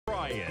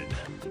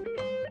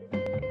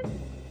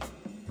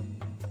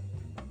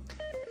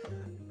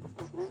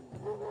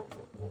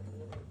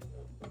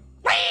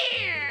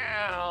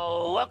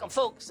Welcome,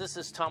 folks. This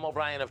is Tom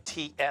O'Brien of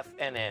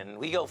TFNN.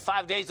 We go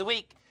 5 days a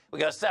week.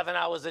 We go 7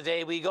 hours a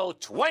day. We go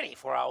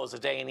 24 hours a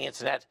day on the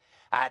internet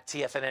at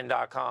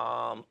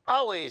TFNN.com.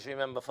 Always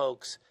remember,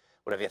 folks,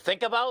 whatever you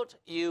think about,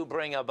 you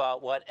bring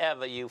about.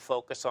 Whatever you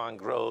focus on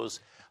grows.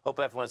 Hope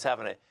everyone's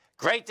having a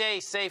great day,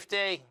 safe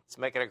day. Let's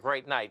make it a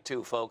great night,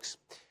 too, folks.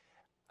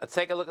 Let's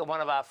take a look at one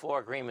of our 4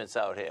 agreements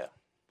out here.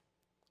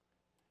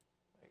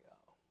 There you go.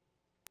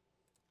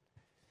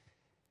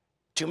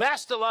 To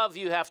master love,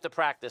 you have to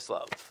practice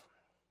love.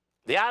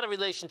 The art of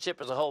relationship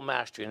is a whole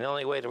mastery, and the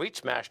only way to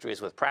reach mastery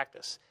is with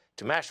practice.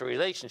 To master a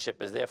relationship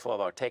is therefore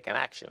about taking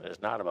action. It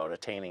is not about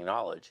attaining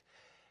knowledge.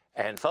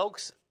 And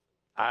folks,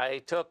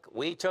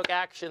 we took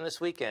action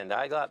this weekend.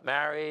 I got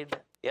married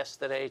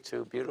yesterday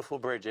to beautiful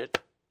Bridget.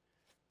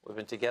 We've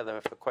been together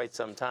for quite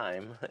some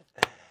time.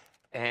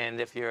 And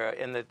if you're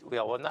in the,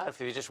 well, not if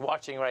you're just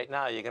watching right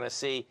now, you're going to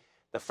see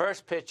the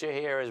first picture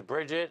here is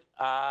Bridget,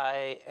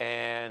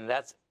 and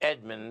that's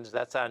Edmund.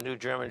 That's our new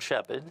German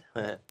Shepherd.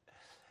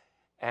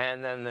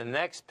 And then the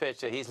next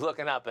picture, he's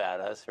looking up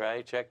at us,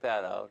 right? Check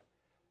that out.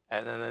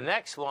 And then the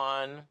next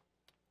one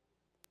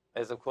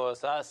is, of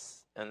course,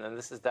 us. And then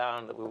this is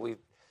down,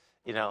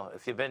 you know,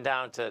 if you've been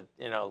down to,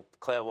 you know,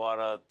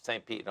 Clearwater,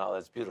 St. Pete and all,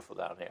 that's beautiful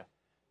down here.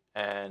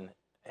 And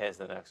here's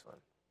the next one.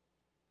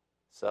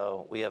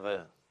 So we have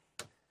a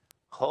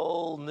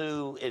whole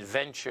new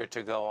adventure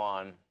to go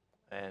on.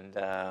 And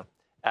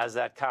as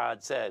that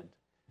card said,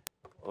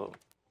 well,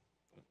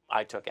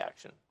 I took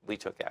action. We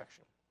took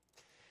action.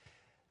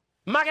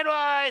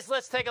 Market-wise,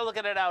 let's take a look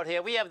at it out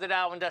here. We have the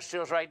Dow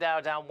Industrials right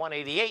now down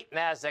 188,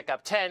 NASDAQ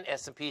up 10,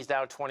 S&P's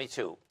down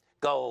 22.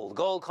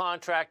 Gold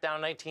contract down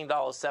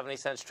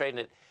 $19.70, trading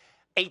at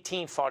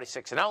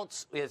 $18.46 an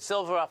ounce. We had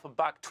silver up $1,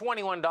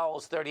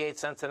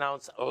 $21.38 an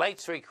ounce.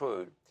 Light sweet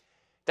crude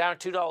down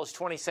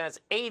 $2.20,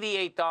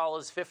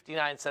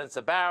 $88.59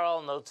 a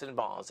barrel. Notes and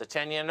bonds. The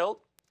 10-year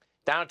note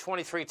down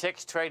 23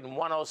 ticks, trading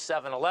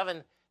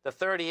 107.11. The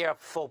 30-year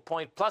full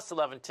point plus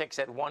 11 ticks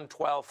at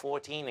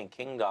 112.14 in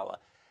King dollar.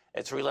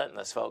 It's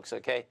relentless, folks,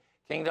 okay?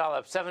 King dollar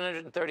up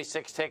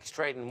 736 ticks,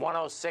 trading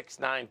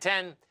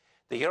 106.910.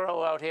 The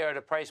euro out here at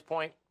a price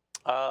point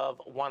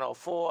of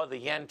 104. The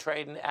yen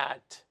trading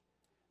at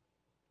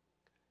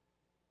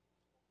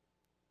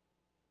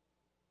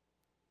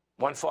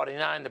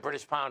 149. The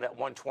British pound at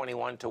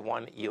 121 to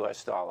 1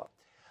 US dollar.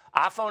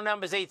 Our phone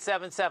number is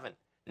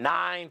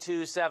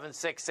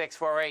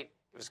 877-927-6648.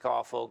 Give us a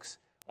call, folks.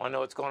 I want to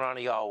know what's going on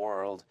in your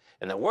world.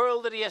 In the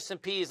world of the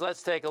S&Ps,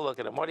 let's take a look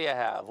at them. What do you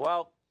have?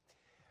 Well,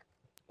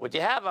 what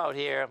you have out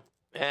here,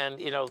 and,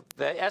 you know,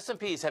 the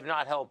S&Ps have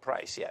not held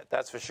price yet,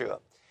 that's for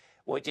sure.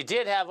 What you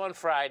did have on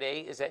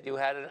Friday is that you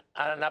had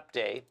an up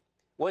day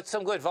with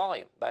some good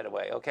volume, by the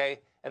way,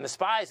 okay? And the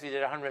SPYs, we did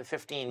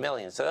 115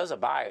 million. So those are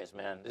buyers,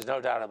 man. There's no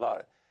doubt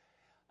about it.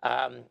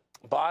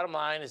 Bottom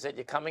line is that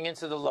you're coming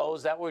into the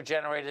lows that were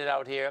generated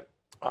out here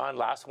on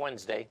last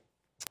Wednesday.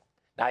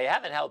 Now, you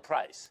haven't held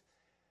price.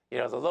 You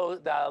know, the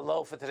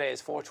low for today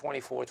is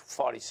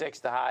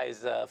 424.46. The high is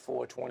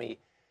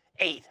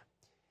 428.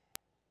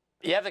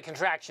 You have a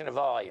contraction of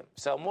volume.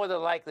 So more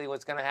than likely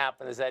what's going to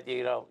happen is that,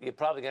 you know, you're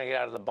probably going to get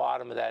out of the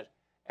bottom of that.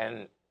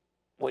 And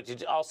what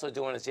you're also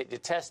doing is you're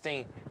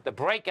testing the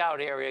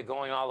breakout area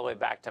going all the way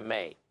back to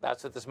May.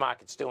 That's what this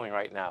market's doing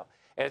right now.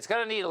 And it's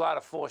going to need a lot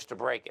of force to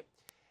break it.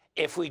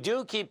 If we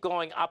do keep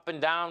going up and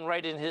down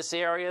right in this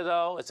area,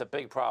 though, it's a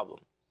big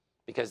problem.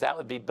 Because that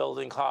would be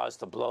building cause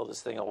to blow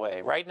this thing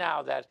away. Right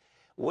now, that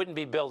wouldn't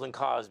be building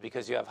cause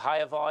because you have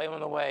higher volume on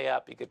the way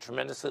up. You get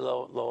tremendously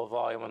lower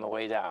volume on the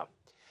way down.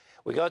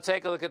 We go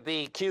take a look at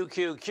the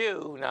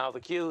QQQ. Now, the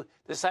Q,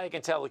 this is how you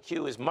can tell the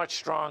Q is much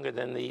stronger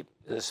than the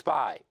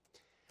SPY.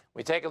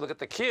 We take a look at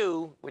the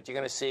Q, what you're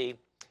going to see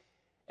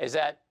is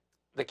that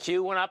the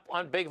Q went up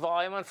on big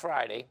volume on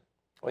Friday.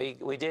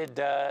 We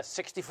did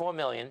 64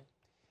 million.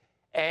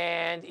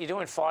 And you're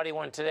doing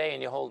 41 today,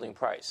 and you're holding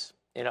price.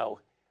 You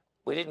know,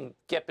 we didn't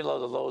get below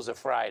the lows of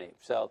Friday.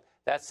 So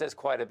that says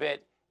quite a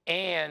bit.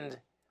 And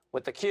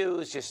with the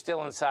Qs, you're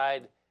still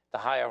inside the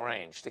higher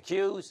range. The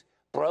Qs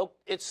broke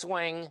its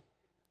swing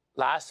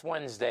last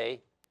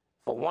Wednesday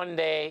for 1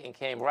 day and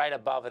came right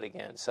above it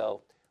again.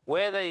 So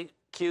where the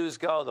Qs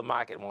go, the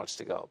market wants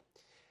to go.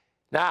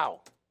 Now,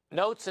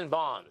 notes and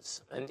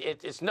bonds. And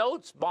it's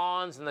notes,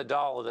 bonds, and the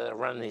dollar that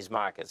run these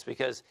markets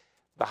because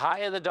the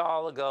higher the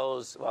dollar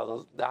goes,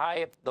 well,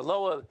 the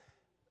lower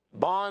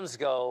bonds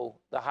go,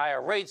 the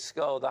higher rates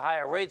go, the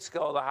higher rates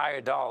go, the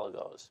higher dollar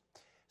goes.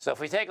 So if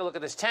we take a look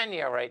at this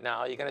 10-year right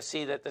now, you're going to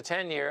see that the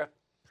 10-year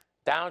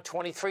down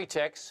 23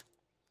 ticks.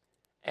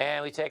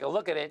 And we take a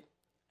look at it,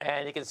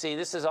 and you can see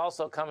this is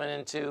also coming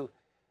into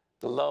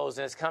the lows,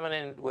 and it's coming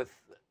in with,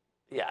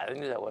 yeah, I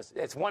knew that was.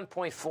 It's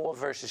 1.4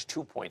 versus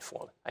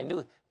 2.4. I'm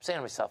saying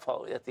to myself,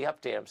 oh, at the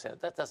update, I'm saying,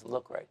 that doesn't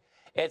look right.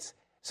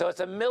 So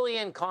it's a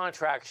million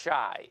contracts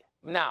shy.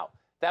 Now,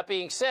 that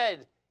being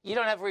said, you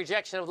don't have a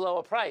rejection of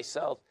lower price.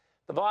 So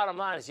the bottom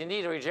line is you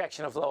need a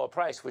rejection of lower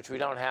price, which we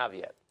don't have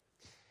yet.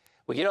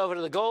 We get over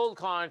to the gold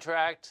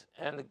contract,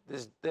 and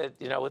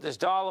with this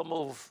dollar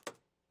move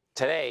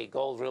today,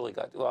 gold really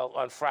got, well,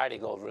 on Friday,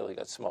 gold really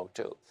got smoked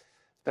too.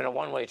 It's been a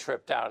one-way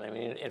trip down. I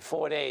mean, in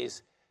 4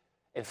 days,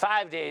 in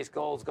 5 days,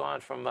 gold's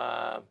gone from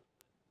 1935.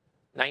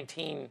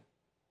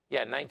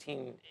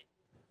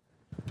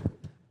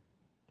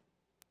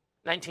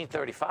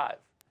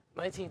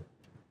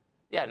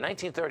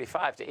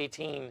 1935 to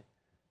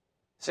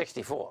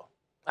 1864.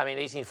 I mean,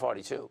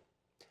 1842.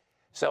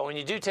 So when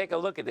you do take a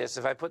look at this,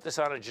 if I put this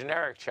on a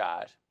generic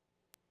chart,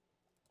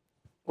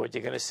 what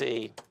you're going to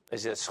see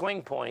is the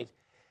swing point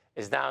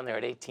is down there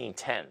at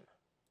 1810.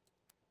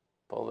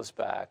 Pull this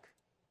back.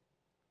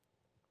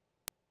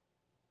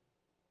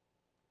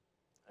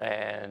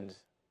 And,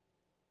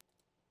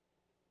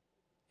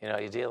 you know,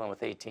 you're dealing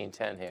with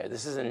 1810 here.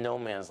 This is in no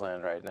man's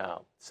land right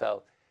now.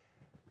 So,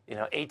 you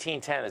know,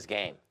 1810 is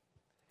game.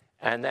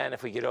 And then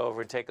if we get over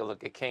and take a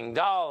look at King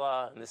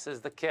Dollar, and this is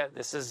the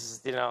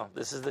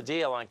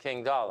deal on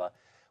King Dollar.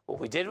 What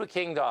we did with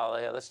King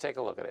Dollar, here, let's take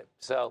a look at it.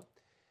 So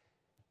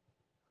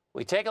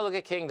we take a look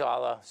at King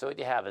Dollar. So what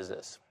you have is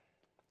this.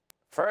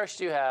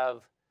 First, you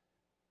have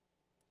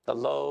the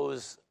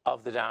lows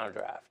of the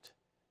downdraft.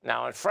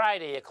 Now, on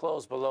Friday, it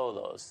closed below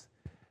those.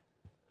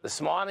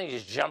 This morning, you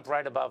just jump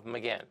right above them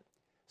again.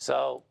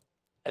 So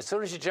as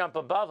soon as you jump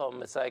above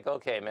them, it's like,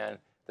 okay, man,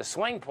 the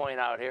swing point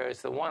out here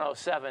is the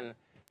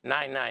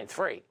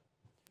 107.993.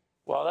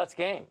 Well, that's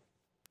game,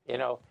 you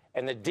know.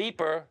 And the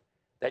deeper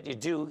that you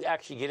do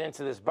actually get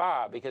into this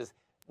bar, because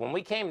when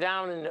we came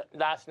down in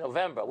last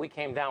November, we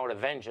came down with a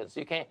vengeance.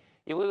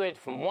 We went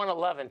from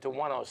 111 to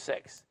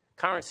 106.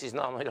 Currencies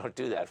normally don't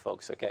do that,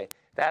 folks, okay?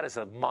 That is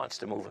a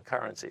monster move of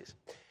currencies.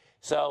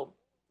 So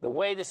the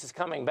way this is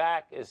coming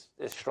back is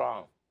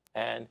strong.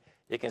 And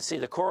you can see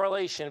the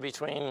correlation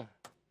between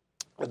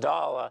the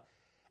dollar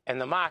and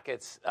the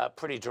market's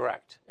pretty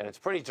direct. And it's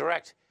pretty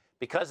direct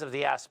because of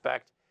the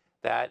aspect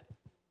that,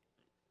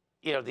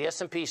 you know, the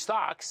S&P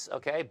stocks,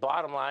 okay,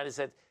 bottom line is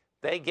that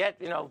they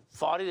get, you know,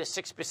 40 to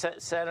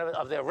 60%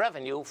 of their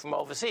revenue from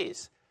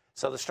overseas.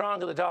 So the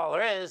stronger the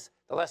dollar is,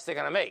 the less they're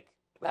going to make.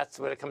 That's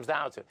what it comes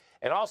down to.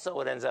 And also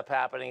what ends up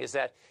happening is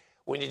that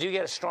when you do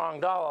get a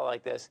strong dollar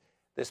like this,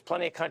 there's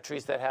plenty of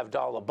countries that have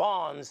dollar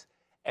bonds,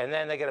 and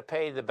then they're going to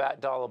pay the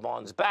dollar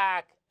bonds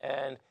back,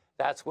 and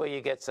that's where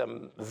you get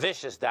some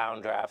vicious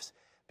downdrafts,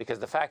 because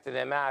the fact of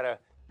the matter,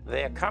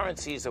 their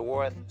currencies are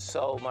worth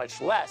so much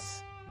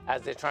less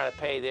as they're trying to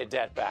pay their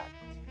debt back.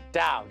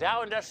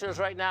 Dow Industrials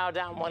right now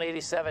down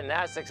 187,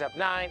 Nasdaq's up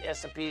 9,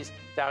 S&P's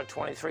down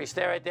 23.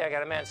 Stay right there. I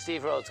got a man,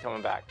 Steve Rhodes,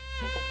 coming back.